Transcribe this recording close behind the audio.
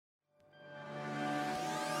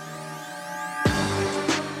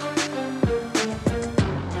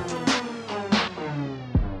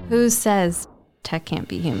Who says tech can't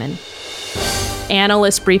be human?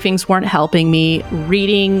 Analyst briefings weren't helping me.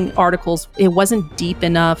 Reading articles, it wasn't deep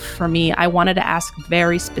enough for me. I wanted to ask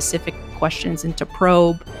very specific questions and to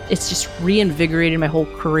probe. It's just reinvigorated my whole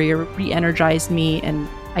career, re-energized me, and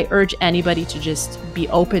I urge anybody to just be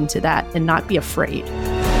open to that and not be afraid.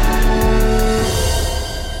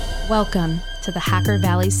 Welcome to the Hacker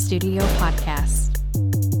Valley Studio podcast.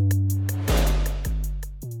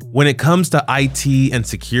 When it comes to IT and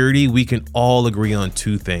security, we can all agree on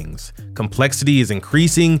two things. Complexity is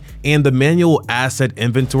increasing, and the manual asset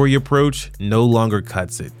inventory approach no longer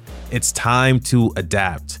cuts it. It's time to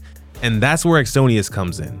adapt. And that's where Axonius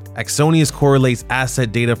comes in. Axonius correlates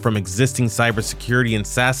asset data from existing cybersecurity and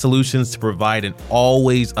SaaS solutions to provide an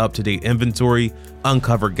always up-to-date inventory,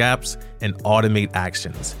 uncover gaps, and automate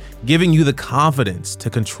actions, giving you the confidence to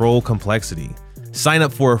control complexity. Sign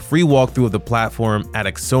up for a free walkthrough of the platform at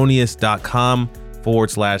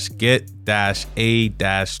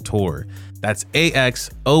axonius.com/get-a-tour. That's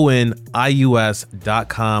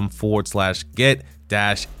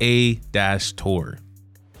axonius.com/get-a-tour.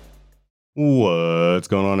 What's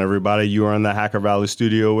going on, everybody? You are in the Hacker Valley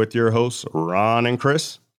Studio with your hosts, Ron and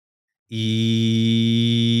Chris. Yes,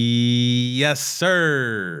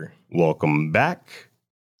 sir. Welcome back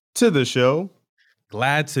to the show.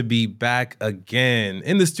 Glad to be back again.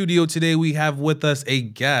 In the studio today, we have with us a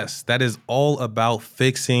guest that is all about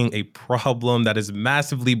fixing a problem that is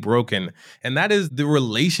massively broken, and that is the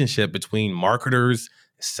relationship between marketers,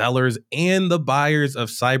 sellers, and the buyers of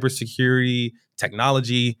cybersecurity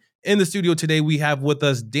technology. In the studio today, we have with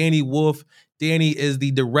us Danny Wolf. Danny is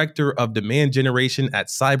the director of demand generation at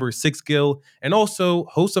Cybersecurity and also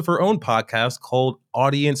host of her own podcast called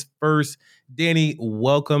Audience First. Danny,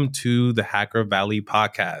 welcome to the Hacker Valley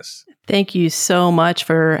podcast. Thank you so much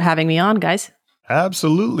for having me on, guys.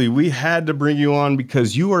 Absolutely. We had to bring you on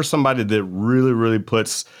because you are somebody that really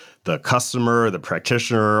puts the customer, the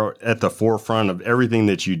practitioner at the forefront of everything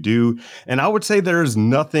that you do. And I would say there's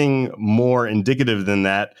nothing more indicative than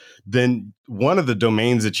that, than one of the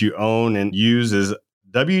domains that you own and use is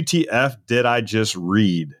WTF did I just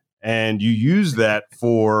read? And you use that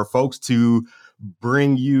for folks to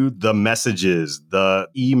bring you the messages, the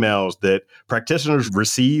emails that practitioners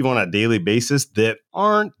receive on a daily basis that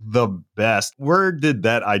aren't the best. Where did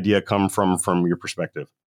that idea come from your perspective?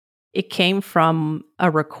 It came from a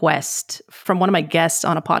request from one of my guests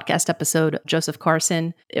on a podcast episode, Joseph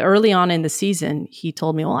Carson. Early on in the season, he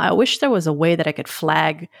told me, well, I wish there was a way that I could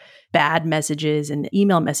flag bad messages and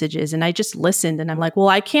email messages. And I just listened and I'm like, well,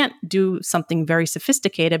 I can't do something very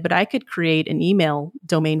sophisticated, but I could create an email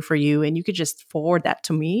domain for you and you could just forward that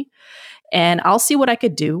to me and I'll see what I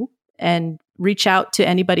could do and reach out to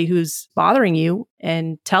anybody who's bothering you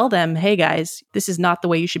and tell them, hey guys, this is not the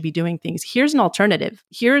way you should be doing things. Here's an alternative.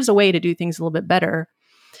 Here's a way to do things a little bit better.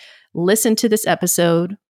 Listen to this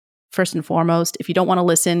episode. First and foremost, if you don't want to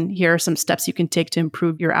listen, here are some steps you can take to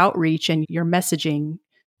improve your outreach and your messaging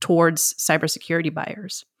towards cybersecurity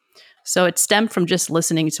buyers. So it stemmed from just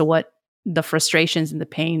listening to what the frustrations and the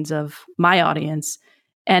pains of my audience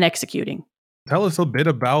and executing. Tell us a bit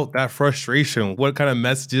about that frustration. What kind of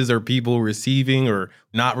messages are people receiving or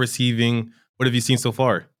not receiving? What have you seen so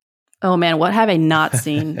far? Oh man, what have I not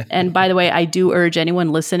seen? And by the way, I do urge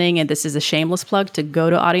anyone listening, and this is a shameless plug, to go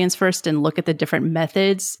to Audience First and look at the different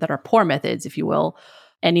methods that are poor methods, if you will.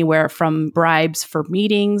 Anywhere from bribes for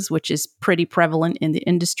meetings, which is pretty prevalent in the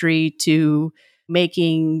industry, to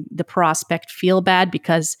making the prospect feel bad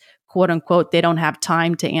because, quote unquote, they don't have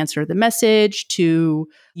time to answer the message, to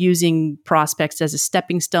using prospects as a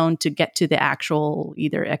stepping stone to get to the actual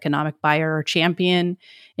either economic buyer or champion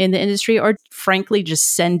in the industry, or frankly,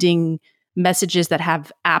 just sending messages that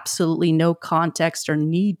have absolutely no context or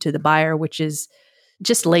need to the buyer, which is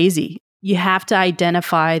just lazy. You have to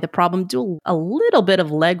identify the problem, do a little bit of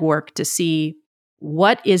legwork to see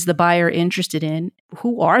what is the buyer interested in,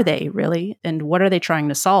 who are they really, and what are they trying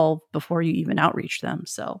to solve before you even outreach them.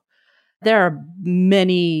 So there are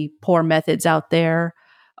many poor methods out there,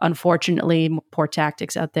 unfortunately, poor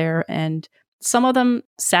tactics out there, and some of them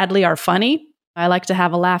sadly are funny. I like to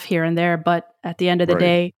have a laugh here and there, but at the end of the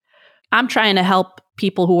day, I'm trying to help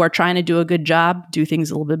people who are trying to do a good job do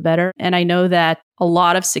things a little bit better. And I know that a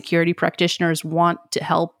lot of security practitioners want to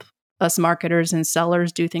help us marketers and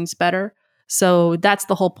sellers do things better. So that's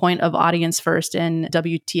the whole point of Audience First and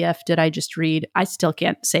WTF Did I Just Read? I still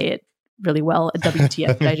can't say it really well.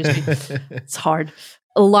 WTF Did I Just Read? It's hard.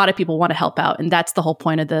 A lot of people want to help out. And that's the whole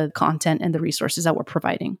point of the content and the resources that we're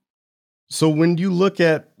providing. So when you look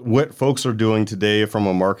at what folks are doing today from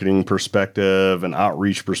a marketing perspective and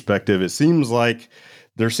outreach perspective, it seems like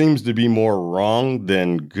there seems to be more wrong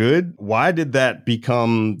than good. Why did that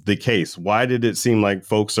become the case? Why did it seem like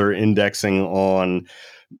folks are indexing on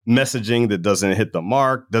messaging that doesn't hit the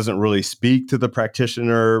mark, doesn't really speak to the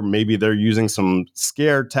practitioner? Maybe they're using some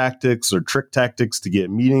scare tactics or trick tactics to get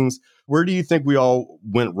meetings. Where do you think we all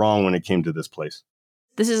went wrong when it came to this place?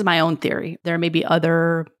 This is my own theory. There may be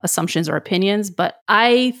other assumptions or opinions, but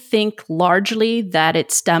I think largely that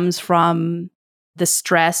it stems from the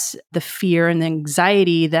stress, the fear, and the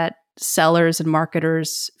anxiety that sellers and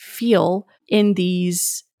marketers feel in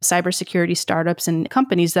these cybersecurity startups and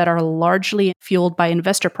companies that are largely fueled by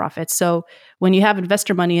investor profits. So when you have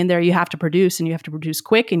investor money in there, you have to produce, and you have to produce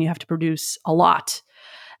quick, and you have to produce a lot.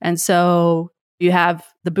 And so you have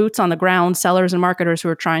the boots on the ground sellers and marketers who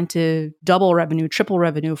are trying to double revenue, triple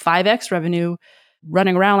revenue, 5x revenue,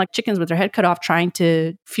 running around like chickens with their head cut off, trying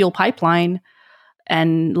to fuel pipeline.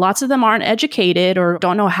 And lots of them aren't educated or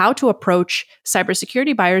don't know how to approach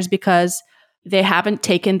cybersecurity buyers because they haven't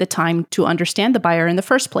taken the time to understand the buyer in the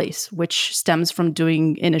first place, which stems from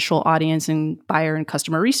doing initial audience and buyer and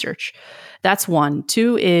customer research. That's one.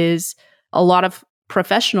 Two is a lot of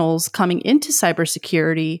professionals coming into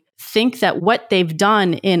cybersecurity think that what they've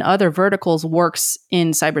done in other verticals works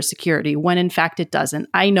in cybersecurity, when in fact it doesn't.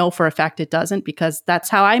 I know for a fact it doesn't, because that's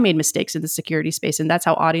how I made mistakes in the security space. And that's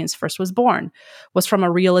how Audience First was born, was from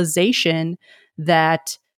a realization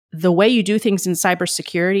that the way you do things in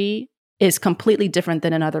cybersecurity is completely different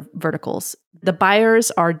than in other verticals. The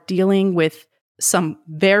buyers are dealing with some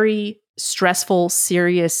very stressful,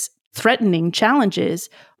 serious, threatening challenges,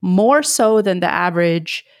 more so than the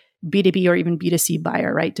average B2B or even B2C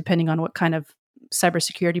buyer, right? Depending on what kind of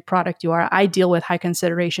cybersecurity product you are. I deal with high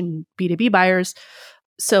consideration B2B buyers.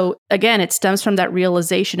 So again, it stems from that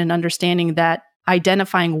realization and understanding that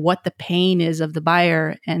identifying what the pain is of the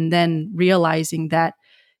buyer, and then realizing that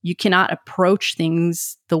you cannot approach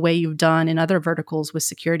things the way you've done in other verticals with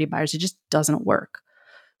security buyers. It just doesn't work.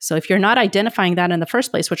 So if you're not identifying that in the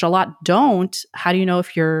first place, which a lot don't, how do you know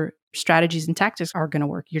if your strategies and tactics are going to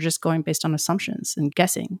work? You're just going based on assumptions and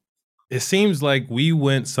guessing. It seems like we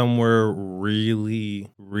went somewhere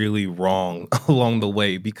really, really wrong along the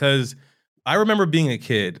way, because I remember being a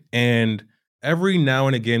kid and every now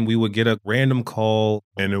and again we would get a random call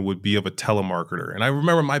and it would be of a telemarketer. And I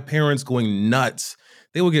remember my parents going nuts.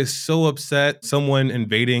 They would get so upset, someone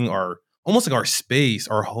invading almost like our space,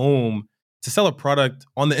 our home, to sell a product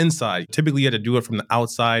on the inside. Typically you had to do it from the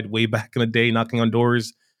outside way back in the day, knocking on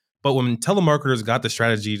doors. But when telemarketers got the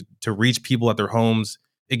strategy to reach people at their homes,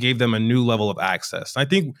 it gave them a new level of access. I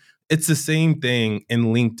think it's the same thing in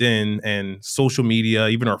LinkedIn and social media,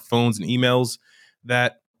 even our phones and emails,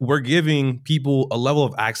 that we're giving people a level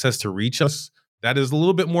of access to reach us that is a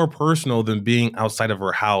little bit more personal than being outside of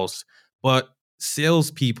our house. But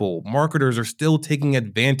salespeople, marketers are still taking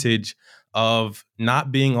advantage of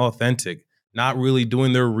not being authentic, not really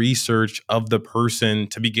doing their research of the person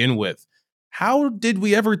to begin with. How did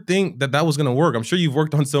we ever think that that was going to work? I'm sure you've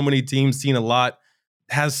worked on so many teams, seen a lot.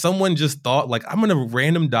 Has someone just thought, like, I'm going to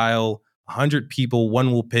random dial 100 people,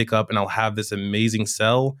 one will pick up, and I'll have this amazing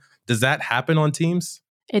sell? Does that happen on teams?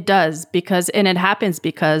 It does, and it happens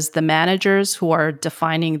because the managers who are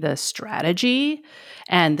defining the strategy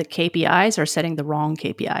and the KPIs are setting the wrong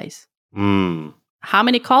KPIs. How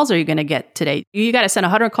many calls are you going to get today? You got to send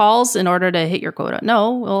 100 calls in order to hit your quota.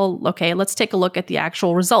 No, well, okay, let's take a look at the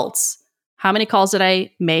actual results. How many calls did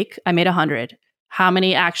I make? I made 100. How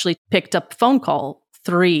many actually picked up phone call?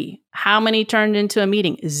 3. How many turned into a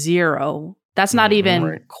meeting? 0. That's not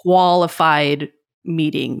even qualified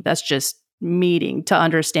meeting. That's just meeting to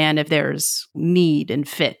understand if there's need and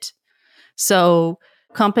fit. So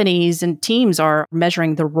companies and teams are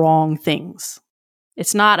measuring the wrong things.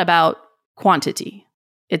 It's not about quantity.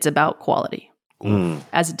 It's about quality.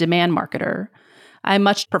 As a demand marketer, I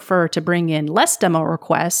much prefer to bring in less demo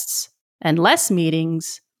requests and less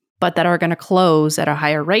meetings, but that are going to close at a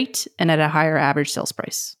higher rate and at a higher average sales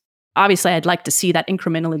price. Obviously, I'd like to see that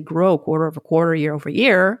incrementally grow quarter over quarter, year over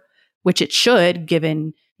year, which it should,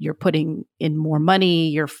 given you're putting in more money,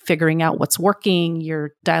 you're figuring out what's working,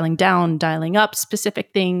 you're dialing down, dialing up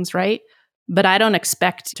specific things, right? But I don't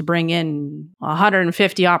expect to bring in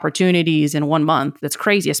 150 opportunities in 1 month. That's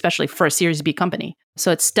crazy, especially for a Series B company.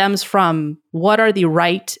 So it stems from what are the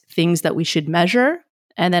right things that we should measure,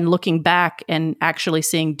 and then looking back and actually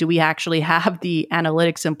seeing, do we actually have the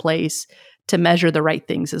analytics in place to measure the right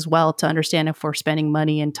things as well, to understand if we're spending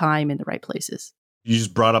money and time in the right places. You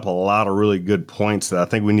just brought up a lot of really good points that I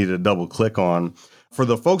think we need to double click on. For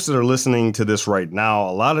the folks that are listening to this right now,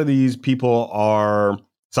 a lot of these people are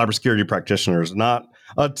cybersecurity practitioners, not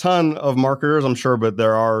a ton of marketers, I'm sure, but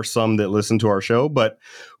there are some that listen to our show. But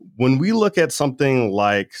when we look at something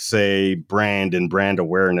like, say, brand and brand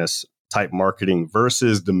awareness type marketing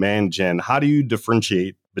versus demand gen, how do you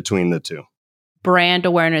differentiate between the two? Brand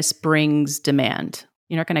awareness brings demand.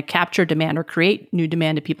 You're not going to capture demand or create new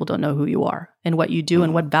demand if people don't know who you are and what you do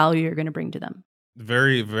and what value you're going to bring to them.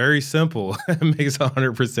 Very, very simple. It makes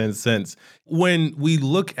 100% sense. When we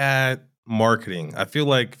look at marketing, I feel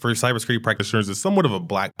like for cybersecurity practitioners, it's somewhat of a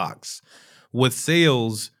black box. With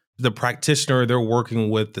sales, the practitioner, they're working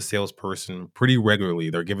with the salesperson pretty regularly.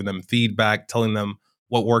 They're giving them feedback, telling them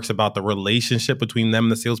what works about the relationship between them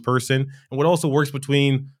and the salesperson, and what also works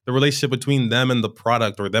between the relationship between them and the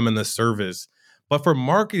product or them and the service. But for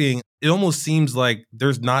marketing, it almost seems like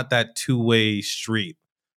there's not that two-way street.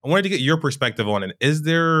 I wanted to get your perspective on it. Is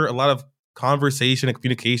there a lot of conversation and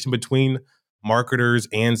communication between marketers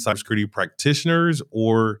and cybersecurity practitioners,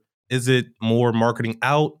 or is it more marketing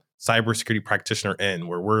out, cybersecurity practitioner in,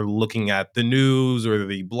 where we're looking at the news or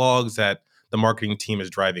the blogs that the marketing team is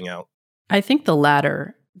driving out? I think the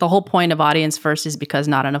latter. The whole point of audience first is because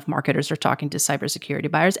not enough marketers are talking to cybersecurity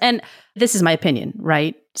buyers. And this is my opinion,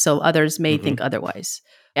 right? So others may think otherwise.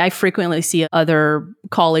 I frequently see other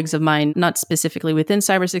colleagues of mine, not specifically within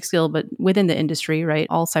cybersecurity, but within the industry, right?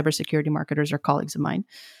 All cybersecurity marketers are colleagues of mine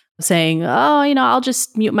saying, oh, I'll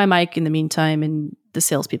just mute my mic in the meantime and the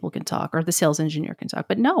salespeople can talk or the sales engineer can talk.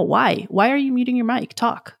 But no, why? Why are you muting your mic?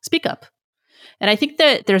 Talk, speak up. And I think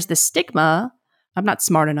that there's this stigma. I'm not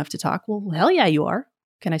smart enough to talk. Well, hell yeah, you are.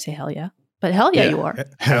 Can I say hell yeah? But hell yeah, you are.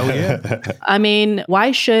 Hell yeah. I mean,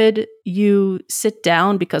 why should you sit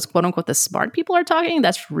down because quote unquote the smart people are talking?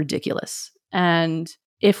 That's ridiculous. And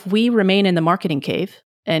if we remain in the marketing cave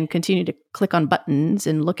and continue to click on buttons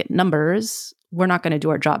and look at numbers, we're not going to do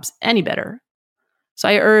our jobs any better. So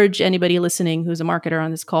I urge anybody listening who's a marketer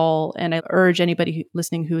on this call, and I urge anybody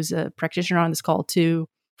listening who's a practitioner on this call to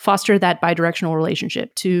foster that bidirectional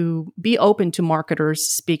relationship, to be open to marketers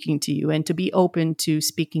speaking to you and to be open to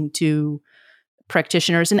speaking to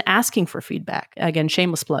practitioners and asking for feedback. Again,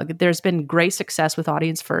 shameless plug. There's been great success with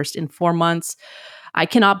Audience First in 4 months. I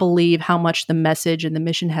cannot believe how much the message and the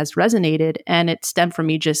mission has resonated. And it stemmed from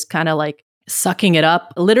me just kind of like sucking it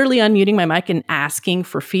up, literally unmuting my mic and asking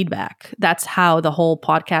for feedback. That's how the whole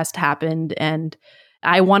podcast happened. And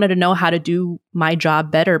I wanted to know how to do my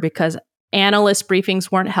job better because analyst briefings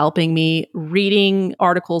weren't helping me. Reading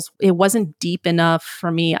articles, it wasn't deep enough for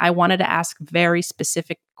me. I wanted to ask very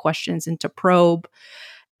specific questions and to probe.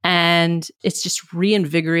 And it's just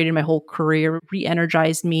reinvigorated my whole career,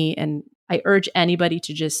 re-energized me. And I urge anybody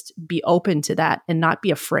to just be open to that and not be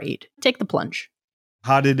afraid. Take the plunge.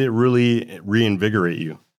 How did it really reinvigorate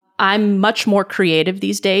you? I'm much more creative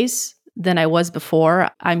these days than I was before.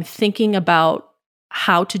 I'm thinking about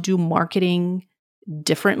how to do marketing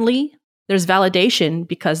differently. There's validation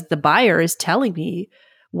because the buyer is telling me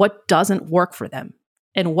what doesn't work for them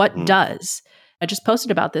and what does. I just posted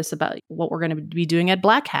about this, about what we're going to be doing at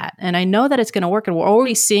Black Hat. And I know that it's going to work. And we're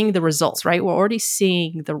already seeing the results, right? We're already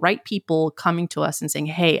seeing the right people coming to us and saying,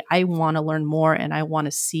 hey, I want to learn more and I want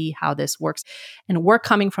to see how this works. And we're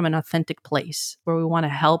coming from an authentic place where we want to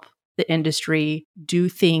help the industry do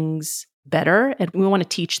things better. And we want to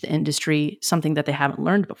teach the industry something that they haven't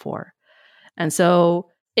learned before. And so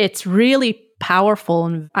it's really powerful.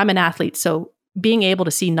 And I'm an athlete, so being able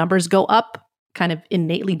to see numbers go up kind of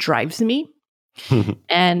innately drives me.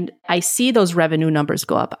 And I see those revenue numbers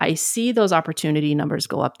go up. I see those opportunity numbers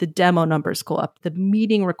go up. The demo numbers go up. The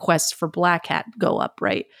meeting requests for Black Hat go up,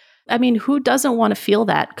 right? I mean, who doesn't want to feel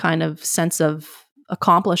that kind of sense of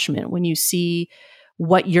accomplishment when you see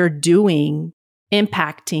what you're doing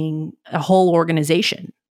impacting a whole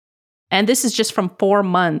organization? And this is just from 4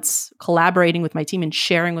 months collaborating with my team and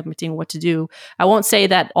sharing with my team what to do. I won't say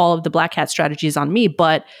that all of the Black Hat strategy is on me,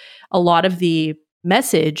 but a lot of the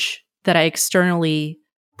message that I externally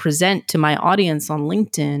present to my audience on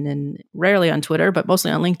LinkedIn and rarely on Twitter, but mostly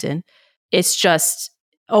on LinkedIn, it's just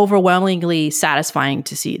overwhelmingly satisfying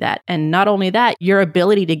to see that. And not only that, your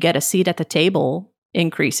ability to get a seat at the table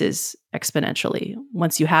increases exponentially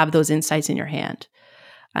once you have those insights in your hand.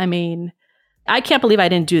 I mean, I can't believe I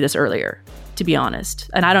didn't do this earlier, to be honest.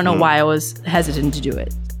 And I don't know why I was hesitant to do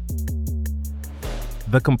it.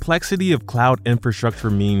 The complexity of cloud infrastructure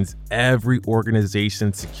means every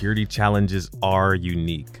organization's security challenges are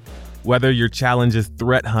unique. Whether your challenge is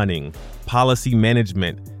threat hunting, policy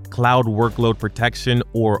management, cloud workload protection,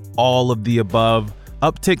 or all of the above,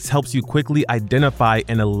 Uptycs helps you quickly identify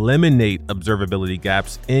and eliminate observability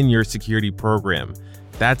gaps in your security program.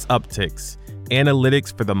 That's Uptycs.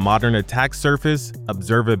 Analytics for the modern attack surface,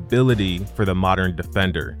 observability for the modern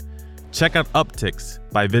defender. Check out Uptycs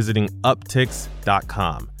by visiting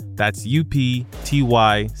uptycs.com. That's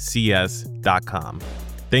UPTYCS.com.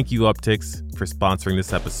 Thank you, Uptycs, for sponsoring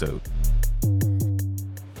this episode.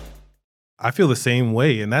 I feel the same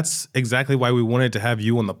way, and that's exactly why we wanted to have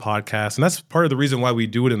you on the podcast. And that's part of the reason why we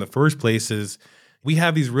do it in the first place is we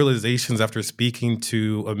have these realizations after speaking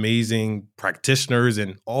to amazing practitioners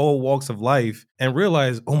in all walks of life and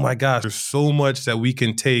realize, oh my gosh, there's so much that we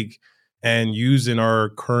can take and use in our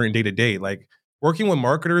current day-to-day. Like working with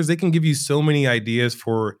marketers, they can give you so many ideas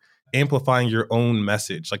for amplifying your own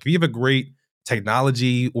message. Like if you have a great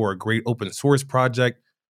technology or a great open source project,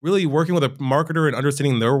 really working with a marketer and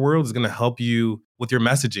understanding their world is going to help you with your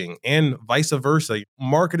messaging and vice versa.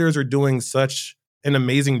 Marketers are doing such an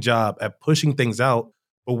amazing job at pushing things out.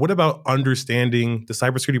 But what about understanding the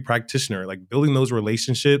cybersecurity practitioner? Like building those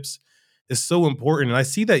relationships is so important. And I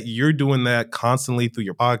see that you're doing that constantly through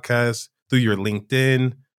your podcast, through your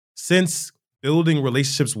LinkedIn. Since building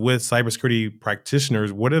relationships with cybersecurity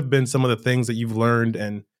practitioners, what have been some of the things that you've learned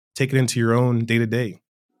and taken into your own day-to-day?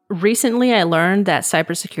 Recently, I learned that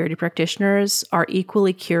cybersecurity practitioners are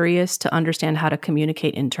equally curious to understand how to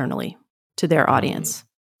communicate internally to their audience,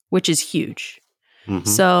 which is huge. Mm-hmm.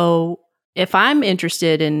 So if I'm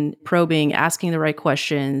interested in probing, asking the right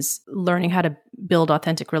questions, learning how to build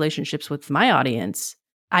authentic relationships with my audience,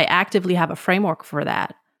 I actively have a framework for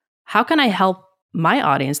that. How can I help my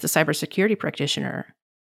audience, the cybersecurity practitioner,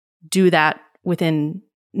 do that within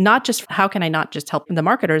not just how can I not just help the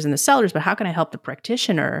marketers and the sellers, but how can I help the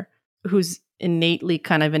practitioner who's innately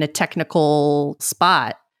kind of in a technical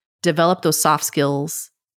spot develop those soft skills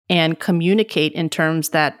and communicate in terms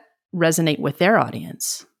that resonate with their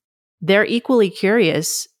audience? They're equally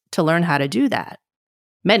curious to learn how to do that.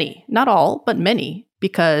 Many, not all, but many,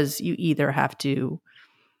 because you either have to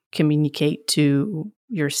communicate to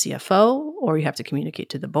your CFO, or you have to communicate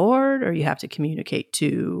to the board, or you have to communicate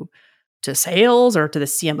to sales or to the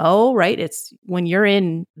CMO, right? It's when you're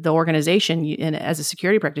in the organization and as a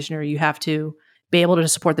security practitioner, you have to be able to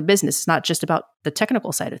support the business. It's not just about the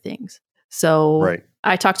technical side of things. So right.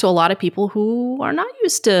 I talk to a lot of people who are not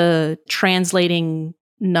used to translating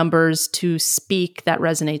numbers to speak that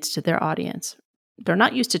resonates to their audience. They're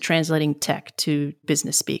not used to translating tech to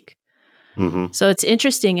business speak. Mm-hmm. So it's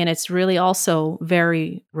interesting, and it's really also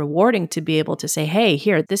very rewarding to be able to say, hey,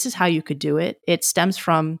 here, this is how you could do it. It stems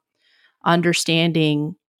from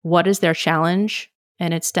understanding what is their challenge,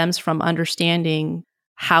 and it stems from understanding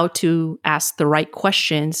how to ask the right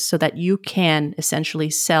questions so that you can essentially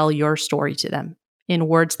sell your story to them in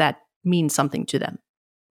words that mean something to them.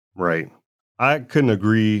 Right. I couldn't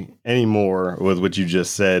agree any more with what you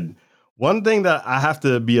just said. One thing that I have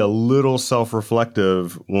to be a little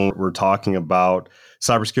self-reflective when we're talking about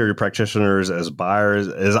cybersecurity practitioners as buyers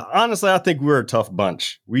is honestly, I think we're a tough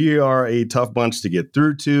bunch. We are a tough bunch to get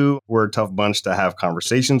through to. We're a tough bunch to have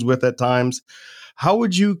conversations with at times. How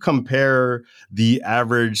would you compare the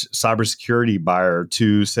average cybersecurity buyer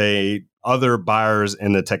to, say, other buyers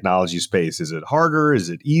in the technology space? Is it harder? Is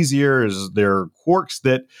it easier? Is there quirks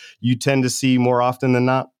that you tend to see more often than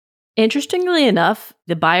not? Interestingly enough,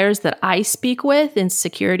 the buyers that I speak with in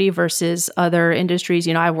security versus other industries,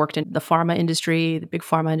 I've worked in the pharma industry, the big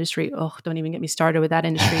pharma industry. Oh, don't even get me started with that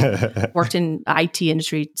industry. Worked in IT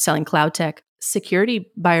industry selling cloud tech. Security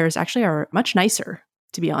buyers actually are much nicer,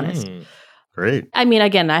 to be honest. Great. I mean,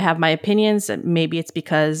 again, I have my opinions. Maybe it's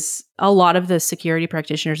because a lot of the security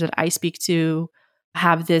practitioners that I speak to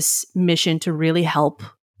have this mission to really help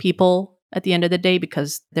people at the end of the day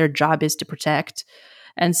because their job is to protect.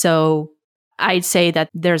 And so I'd say that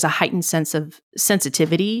there's a heightened sense of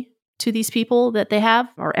sensitivity to these people that they have,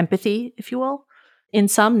 or empathy, if you will. In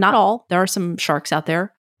some, not all. There are some sharks out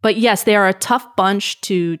there. But yes, they are a tough bunch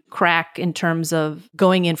to crack in terms of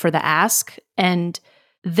going in for the ask. And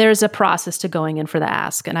there's a process to going in for the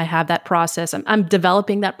ask. And I have that process. I'm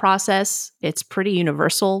developing that process. It's pretty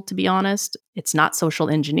universal, to be honest. It's not social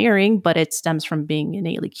engineering, but it stems from being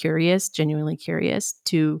innately curious, genuinely curious,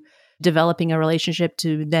 to developing a relationship,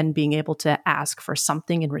 to then being able to ask for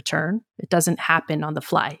something in return. It doesn't happen on the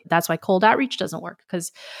fly. That's why cold outreach doesn't work.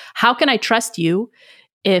 Because how can I trust you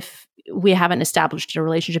if we haven't established a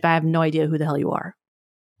relationship? I have no idea who the hell you are.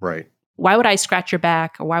 Right. Why would I scratch your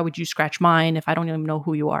back, or why would you scratch mine if I don't even know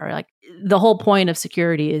who you are? Like, the whole point of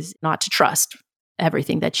security is not to trust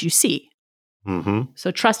everything that you see. Mm-hmm. So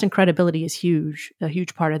trust and credibility is huge, a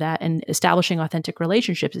huge part of that. And establishing authentic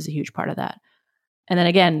relationships is a huge part of that. And then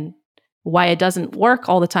again, why it doesn't work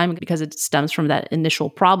all the time, because it stems from that initial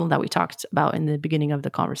problem that we talked about in the beginning of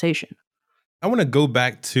the conversation. I want to go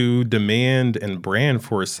back to demand and brand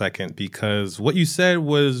for a second because what you said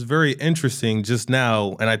was very interesting just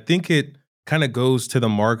now. And I think it kind of goes to the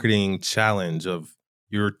marketing challenge of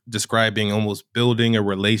you're describing almost building a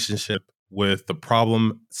relationship with the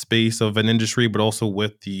problem space of an industry, but also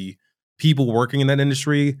with the people working in that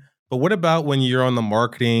industry. But what about when you're on the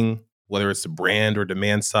marketing, whether it's the brand or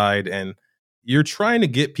demand side, and you're trying to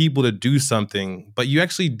get people to do something, but you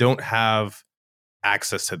actually don't have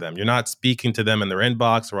access to them. You're not speaking to them in their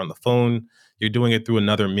inbox or on the phone. You're doing it through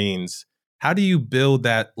another means. How do you build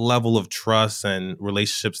that level of trust and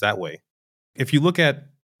relationships that way? If you look at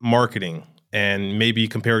marketing and maybe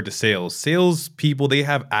compare it to sales people, they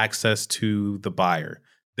have access to the buyer.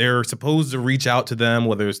 They're supposed to reach out to them,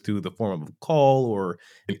 whether it's through the form of a call or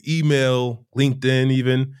an email, LinkedIn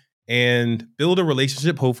even, and build a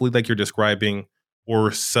relationship, hopefully like you're describing,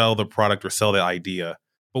 or sell the product or sell the idea.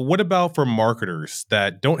 But what about for marketers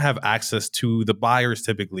that don't have access to the buyers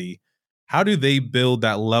typically? How do they build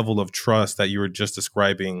that level of trust that you were just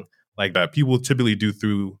describing, like that people typically do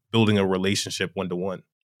through building a relationship one to one?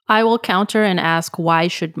 I will counter and ask, why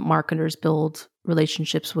should marketers build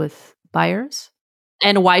relationships with buyers?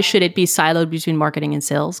 And why should it be siloed between marketing and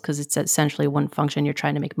sales? Because it's essentially one function, you're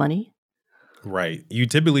trying to make money. Right. You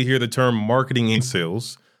typically hear the term marketing and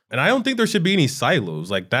sales, and I don't think there should be any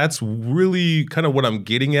silos. Like, that's really kind of what I'm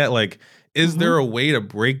getting at. Like, is there a way to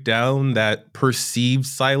break down that perceived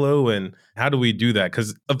silo, and how do we do that?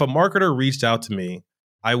 Because if a marketer reached out to me,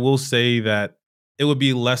 I will say that it would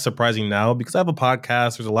be less surprising now because I have a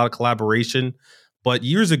podcast, there's a lot of collaboration. But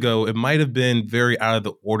years ago, it might have been very out of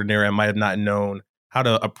the ordinary. I might have not known how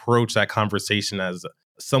to approach that conversation as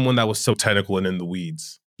someone that was so technical and in the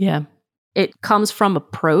weeds. Yeah. It comes from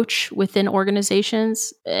approach within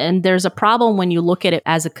organizations. And there's a problem when you look at it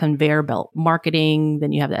as a conveyor belt. Marketing,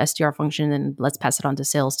 then you have the SDR function, and let's pass it on to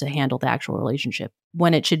sales to handle the actual relationship,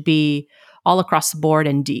 when it should be all across the board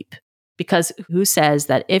and deep. Because who says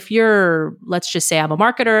that if you're, let's just say I'm a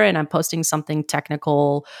marketer and I'm posting something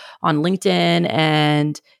technical on LinkedIn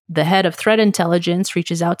and the head of threat intelligence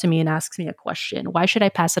reaches out to me and asks me a question, why should I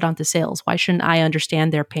pass it on to sales? Why shouldn't I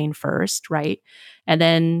understand their pain first, right? And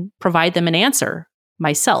then provide them an answer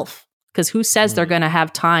myself? Because who says they're going to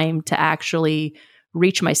have time to actually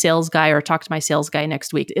reach my sales guy or talk to my sales guy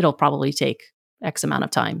next week? It'll probably take X amount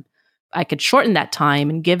of time. I could shorten that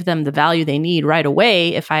time and give them the value they need right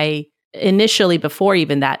away if I initially, before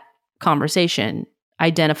even that conversation,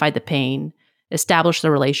 identified the pain, established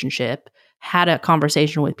the relationship, had a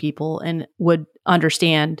conversation with people, and would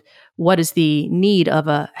understand what is the need of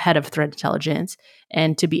a head of threat intelligence,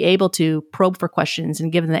 and to be able to probe for questions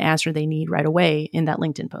and give them the answer they need right away in that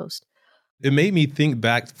LinkedIn post. It made me think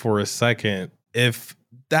back for a second. If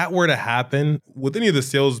that were to happen with any of the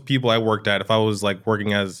sales people I worked at, if I was like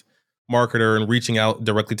working as marketer and reaching out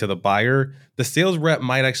directly to the buyer, the sales rep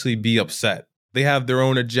might actually be upset. They have their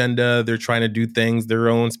own agenda. They're trying to do things their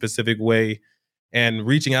own specific way, and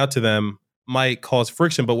reaching out to them might cause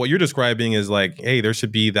friction. But what you're describing is like, hey, there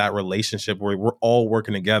should be that relationship where we're all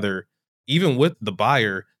working together, even with the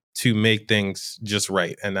buyer, to make things just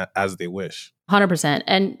right and as they wish. 100%.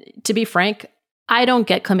 And to be frank, I don't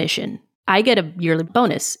get commission. I get a yearly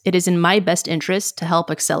bonus. It is in my best interest to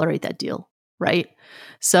help accelerate that deal, right?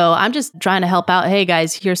 So I'm just trying to help out. Hey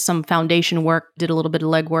guys, here's some foundation work, did a little bit of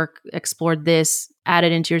legwork, explored this,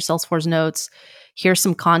 added into your Salesforce notes. Here's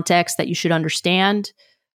some context that you should understand.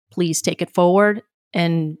 Please take it forward.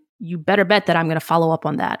 And you better bet that I'm going to follow up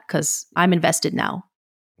on that because I'm invested now.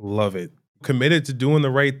 Love it. Committed to doing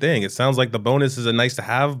the right thing. It sounds like the bonus is a nice to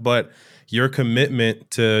have, but your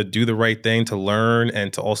commitment to do the right thing, to learn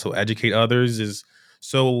and to also educate others is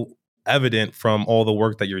so evident from all the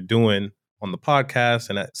work that you're doing on the podcast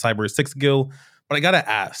and at Cybersecurity. But I got to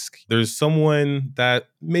ask, there's someone that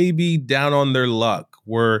may be down on their luck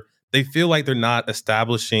where they feel like they're not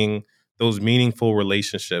establishing those meaningful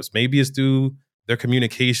relationships. Maybe it's through their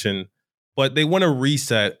communication, but they want to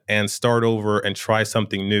reset and start over and try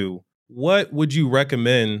something new. What would you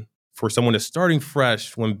recommend for someone that's starting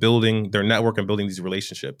fresh when building their network and building these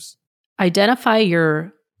relationships? Identify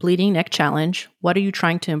your bleeding neck challenge. What are you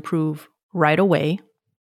trying to improve right away?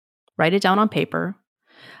 Write it down on paper.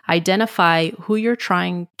 Identify who you're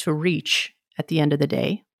trying to reach at the end of the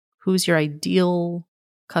day. Who's your ideal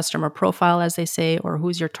customer profile, as they say, or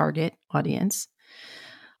who's your target audience?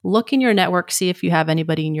 Look in your network, see if you have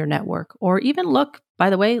anybody in your network, or even look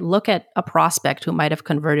at a prospect who might have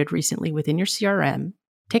converted recently within your CRM.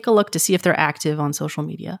 Take a look to see if they're active on social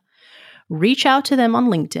media. Reach out to them on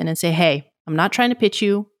LinkedIn and say, hey, I'm not trying to pitch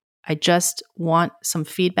you. I just want some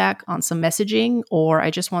feedback on some messaging, or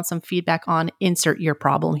I just want some feedback on insert your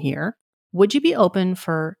problem here. would you be open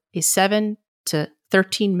for a 7 to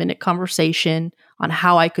 13-minute conversation on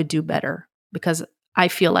how I could do better? Because I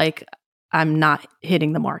feel like I'm not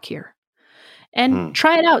hitting the mark here. And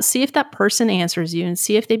try it out. See if that person answers you and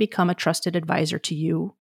see if they become a trusted advisor to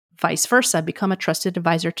you. Vice versa, become a trusted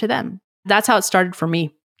advisor to them. That's how it started for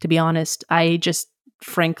me, to be honest. I just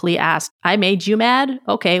frankly asked, I made you mad?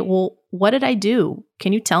 Okay, well, what did I do?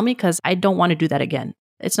 Can you tell me? Because I don't want to do that again.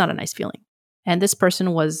 It's not a nice feeling. And this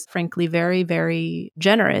person was frankly very, very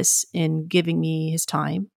generous in giving me his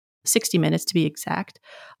time, 60 minutes to be exact,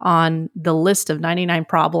 on the list of 99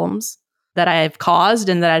 problems that I have caused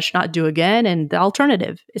and that I should not do again, and the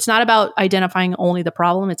alternative. It's not about identifying only the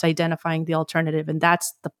problem, it's identifying the alternative. And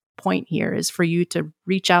that's the point here, is for you to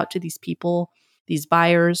reach out to these people, these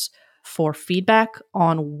buyers, for feedback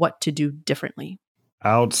on what to do differently.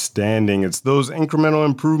 Outstanding. It's those incremental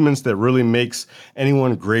improvements that really makes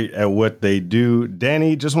anyone great at what they do.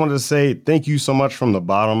 Danny, just wanted to say thank you so much from the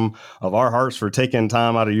bottom of our hearts for taking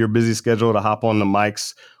time out of your busy schedule to hop on the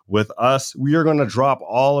mics with us. We are going to drop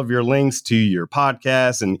all of your links to your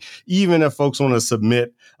podcast. And even if folks want to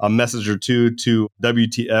submit a message or two to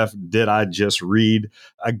WTF Did I Just Read?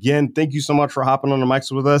 Again, thank you so much for hopping on the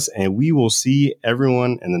mics with us. And we will see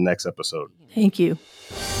everyone in the next episode. Thank you.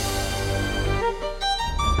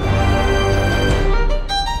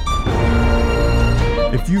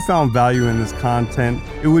 If you found value in this content,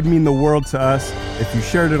 it would mean the world to us if you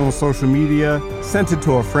shared it on social media, sent it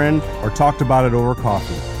to a friend, or talked about it over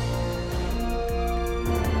coffee.